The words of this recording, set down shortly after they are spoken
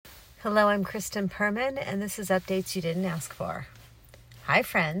Hello, I'm Kristen Perman, and this is Updates You Didn't Ask For. Hi,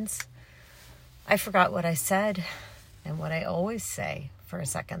 friends. I forgot what I said and what I always say for a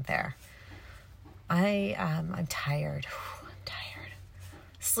second there. I'm tired. I'm tired.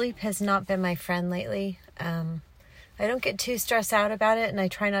 Sleep has not been my friend lately. I don't get too stressed out about it, and I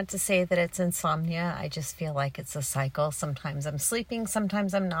try not to say that it's insomnia. I just feel like it's a cycle. Sometimes I'm sleeping,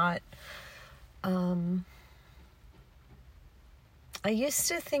 sometimes I'm not. I used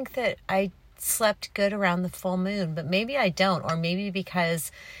to think that I slept good around the full moon, but maybe I don't, or maybe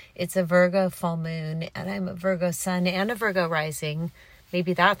because it's a Virgo full moon and I'm a Virgo sun and a Virgo rising,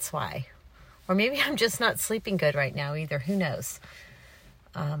 maybe that's why. Or maybe I'm just not sleeping good right now either. Who knows?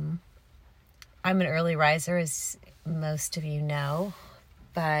 I'm an early riser, as most of you know,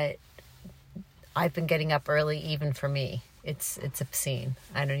 but I've been getting up early even for me. It's obscene.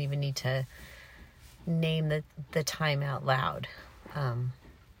 I don't even need to name the time out loud.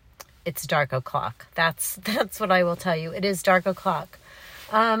 It's dark o'clock. That's what I will tell you. It is dark o'clock.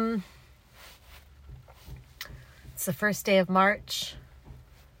 It's the first day of March.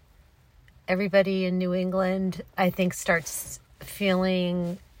 Everybody in New England, I think, starts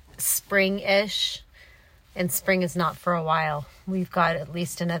feeling spring-ish, and spring is not for a while. We've got at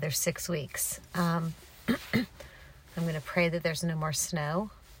least another 6 weeks. I'm going to pray that there's no more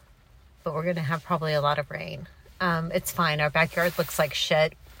snow, but we're going to have probably a lot of rain. It's fine. Our backyard looks like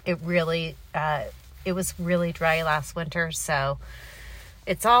shit. It was really dry last winter, so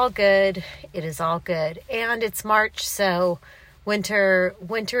it's all good. It is all good. And it's March, so winter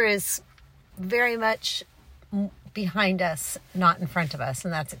is very much behind us, not in front of us,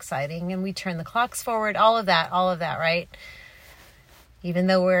 and that's exciting. And we turn the clocks forward, all of that, right? Even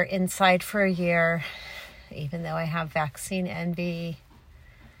though we're inside for a year, even though I have vaccine envy,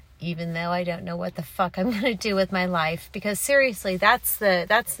 even though I don't know what the fuck I'm going to do with my life, because seriously, that's the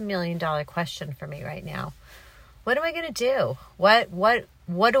 $1 million question for me right now. What am I going to do? What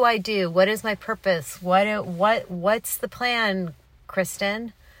do I do? What is my purpose? What's the plan,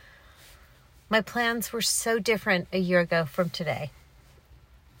 Kristen? My plans were so different a year ago from today.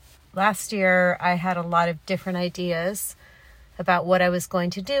 Last year, I had a lot of different ideas about what I was going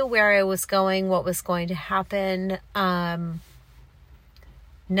to do, where I was going, what was going to happen.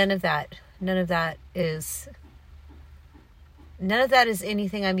 None of that is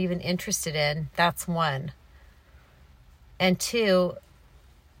anything I'm even interested in. That's one. And two,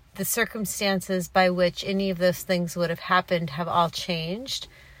 the circumstances by which any of those things would have happened have all changed.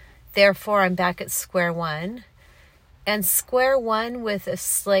 Therefore, I'm back at square one. And square one with a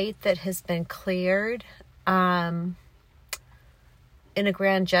slate that has been cleared in a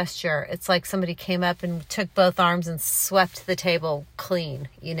grand gesture. It's like somebody came up and took both arms and swept the table clean,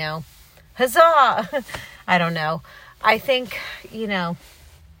 Huzzah! I don't know. I think,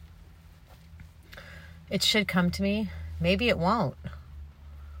 it should come to me. Maybe it won't.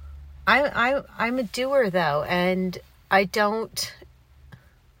 I'm a doer, though, and I don't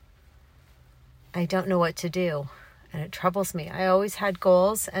know what to do, and it troubles me. I always had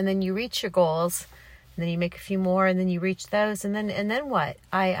goals, and then you reach your goals, and then you make a few more, and then you reach those, and then what?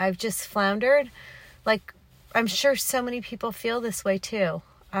 I've just floundered. Like, I'm sure so many people feel this way too.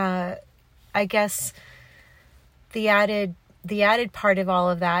 I guess the added part of all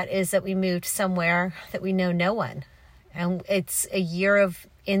of that is that we moved somewhere that we know no one, and it's a year of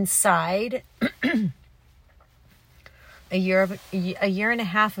inside, a year and a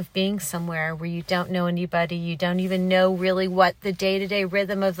half of being somewhere where you don't know anybody, you don't even know really what the day-to-day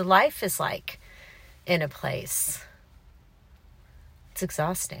rhythm of the life is like in a place. It's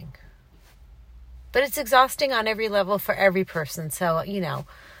exhausting. But it's exhausting on every level for every person. So,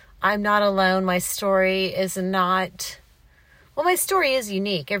 I'm not alone. My story is not... Well, my story is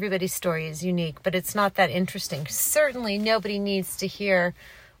unique. Everybody's story is unique, but it's not that interesting. Certainly nobody needs to hear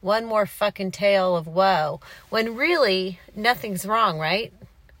one more fucking tale of woe when really nothing's wrong, right?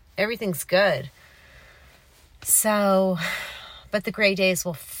 Everything's good. So... But the gray days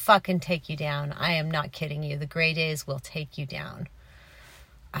will fucking take you down. I am not kidding you. The gray days will take you down.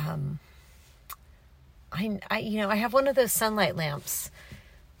 I have one of those sunlight lamps.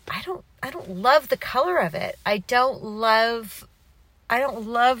 I don't love the color of it. I don't love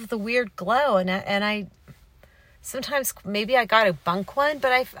the weird glow. And I sometimes maybe I got a bunk one,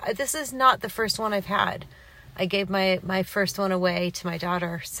 but this is not the first one I've had. I gave my first one away to my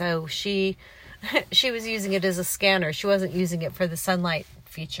daughter, so she was using it as a scanner. She wasn't using it for the sunlight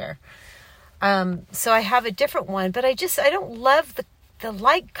feature. So I have a different one, but I don't love the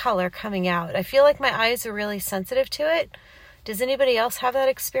light color coming out. I feel like my eyes are really sensitive to it. Does anybody else have that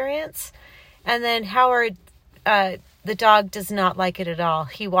experience? And then Howard the dog does not like it at all.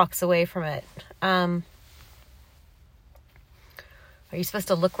 He walks away from it. Are you supposed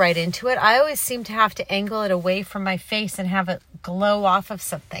to look right into it? I always seem to have to angle it away from my face and have it glow off of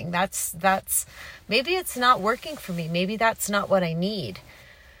something. That's maybe it's not working for me. Maybe that's not what I need.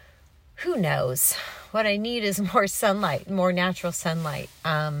 Who knows? What I need is more sunlight, more natural sunlight.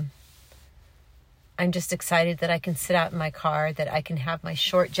 I'm just excited that I can sit out in my car, that I can have my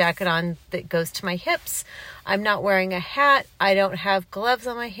short jacket on that goes to my hips. I'm not wearing a hat. I don't have gloves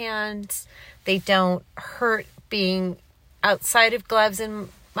on my hands. They don't hurt being outside of gloves in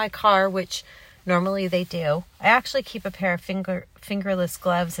my car, which normally they do. I actually keep a pair of fingerless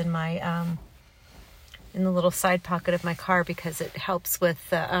gloves in my in the little side pocket of my car because it helps with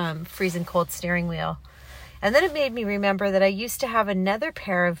the freezing cold steering wheel. And then it made me remember that I used to have another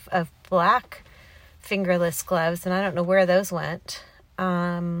pair of black fingerless gloves, and I don't know where those went.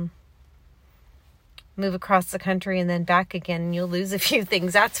 Move across the country and then back again, and you'll lose a few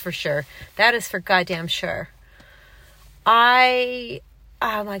things, that's for sure. That is for goddamn sure. Oh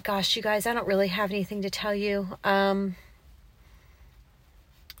my gosh, you guys, I don't really have anything to tell you.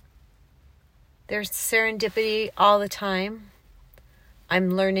 There's serendipity all the time.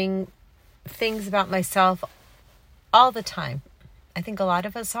 I'm learning things about myself all the time. I think a lot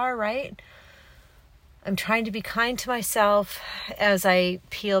of us are, right? I'm trying to be kind to myself as I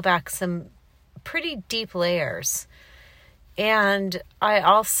peel back some pretty deep layers. And I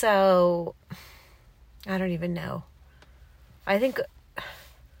also, I don't even know. I think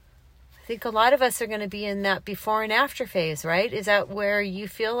a lot of us are going to be in that before and after phase, right? Is that where you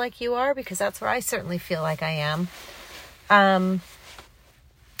feel like you are? Because that's where I certainly feel like I am.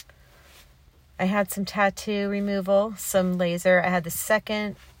 I had some tattoo removal, some laser. I had the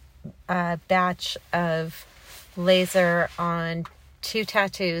second batch of laser on 2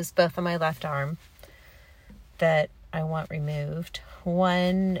 tattoos, both on my left arm, that I want removed.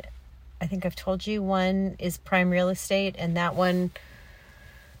 One, I think I've told you, one is prime real estate, and that one,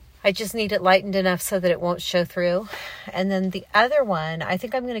 I just need it lightened enough so that it won't show through. And then the other one, I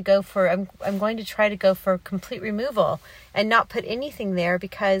think I'm going to go for, I'm going to try to go for complete removal and not put anything there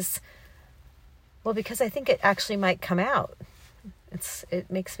because I think it actually might come out. It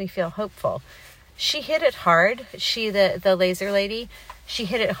makes me feel hopeful. She hit it hard. The laser lady, she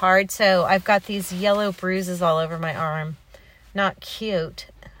hit it hard. So I've got these yellow bruises all over my arm. Not cute.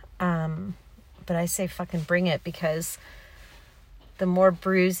 But I say fucking bring it, because the more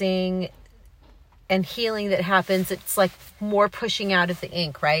bruising and healing that happens, it's like more pushing out of the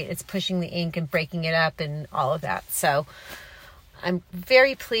ink, right? It's pushing the ink and breaking it up and all of that. So I'm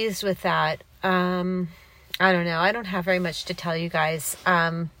very pleased with that. I don't know. I don't have very much to tell you guys.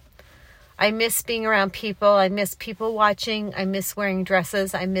 I miss being around people. I miss people watching. I miss wearing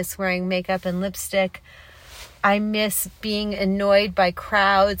dresses. I miss wearing makeup and lipstick. I miss being annoyed by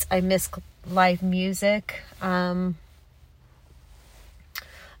crowds. I miss live music. I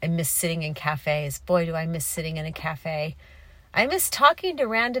miss sitting in cafes. Boy, do I miss sitting in a cafe. I miss talking to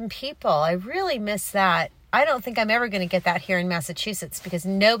random people. I really miss that. I don't think I'm ever going to get that here in Massachusetts because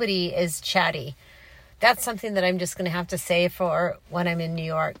nobody is chatty. That's something that I'm just going to have to save for when I'm in New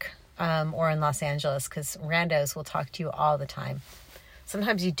York or in Los Angeles, because randos will talk to you all the time.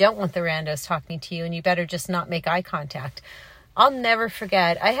 Sometimes you don't want the randos talking to you, and you better just not make eye contact. I'll never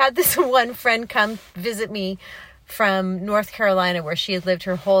forget. I had this one friend come visit me from North Carolina, where she had lived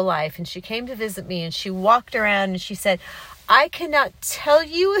her whole life. And she came to visit me, and she walked around and she said, I cannot tell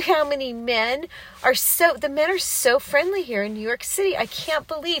you how many men the men are so friendly here in New York City. I can't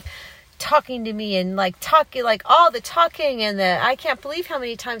believe talking to me and talking, all the talking, and I can't believe how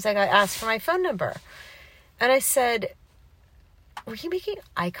many times I got asked for my phone number. And I said, were you making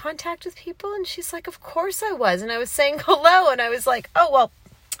eye contact with people? And she's like, of course I was. And I was saying hello. And I was like, oh, well,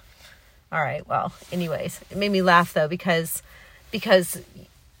 all right. Well, anyways, it made me laugh though, because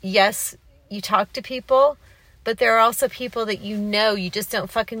yes, you talk to people, but there are also people that you just don't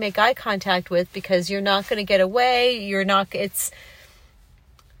fucking make eye contact with because you're not going to get away.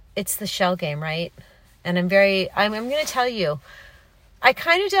 It's the shell game, right? And I'm going to tell you, I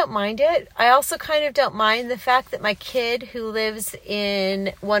kind of don't mind it. I also kind of don't mind the fact that my kid, who lives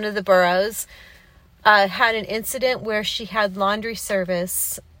in one of the boroughs, had an incident where she had laundry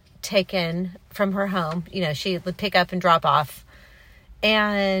service taken from her home. She would pick up and drop off.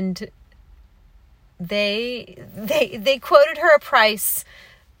 And they quoted her a price.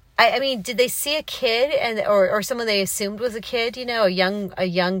 I mean, did they see a kid or someone they assumed was a kid, a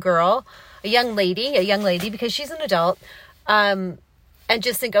young girl, a young lady, because she's an adult, and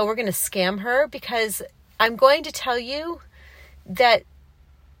just think, oh, we're going to scam her? Because I'm going to tell you that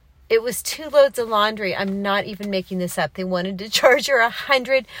It was 2 loads of laundry. I'm not even making this up. They wanted to charge her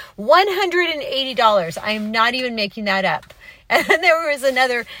 $180. I am not even making that up. And then there was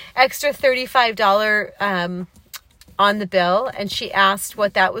another extra $35 on the bill. And she asked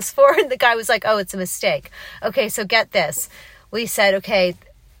what that was for. And the guy was like, oh, it's a mistake. Okay, so get this. We said, okay,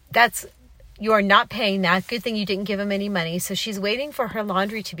 you are not paying that. Good thing you didn't give him any money. So she's waiting for her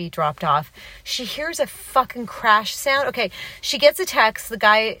laundry to be dropped off. She hears a fucking crash sound. Okay, she gets a text. The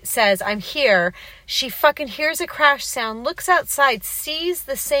guy says, I'm here. She fucking hears a crash sound, looks outside, sees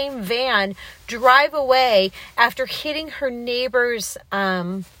the same van drive away after hitting her neighbor's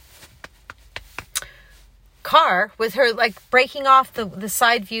car with her, like, breaking off the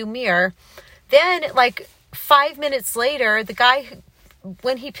side view mirror. Then, like, 5 minutes later, the guy,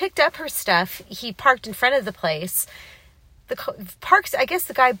 when he picked up her stuff, he parked in front of the place. I guess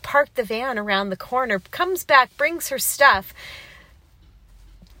the guy parked the van around the corner, comes back, brings her stuff,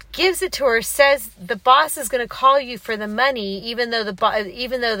 gives it to her, says the boss is going to call you for the money, even though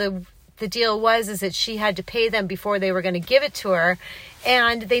the deal was that she had to pay them before they were going to give it to her,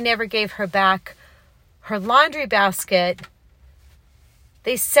 and they never gave her back her laundry basket.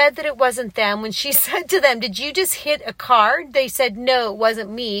 They said that it wasn't them. When she said to them, did you just hit a car? They said, no, it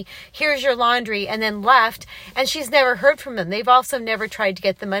wasn't me. Here's your laundry, and then left. And she's never heard from them. They've also never tried to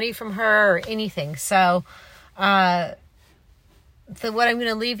get the money from her or anything. So what I'm going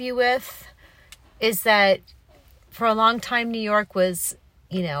to leave you with is that for a long time, New York was,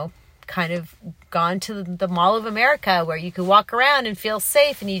 kind of gone to the Mall of America, where you could walk around and feel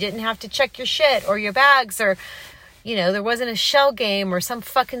safe and you didn't have to check your shit or your bags, or there wasn't a shell game or some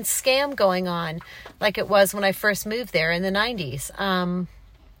fucking scam going on like it was when I first moved there in the 90s.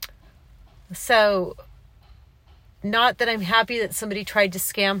 So not that I'm happy that somebody tried to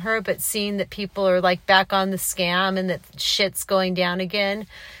scam her, but seeing that people are like back on the scam and that shit's going down again,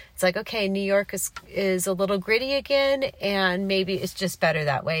 it's like, okay, New York is a little gritty again, and maybe it's just better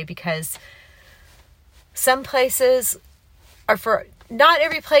that way, because some places are not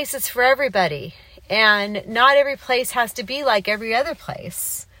every place is for everybody. And not every place has to be like every other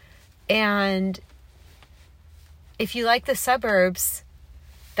place. And if you like the suburbs,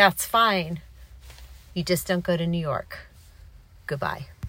 that's fine. You just don't go to New York. Goodbye.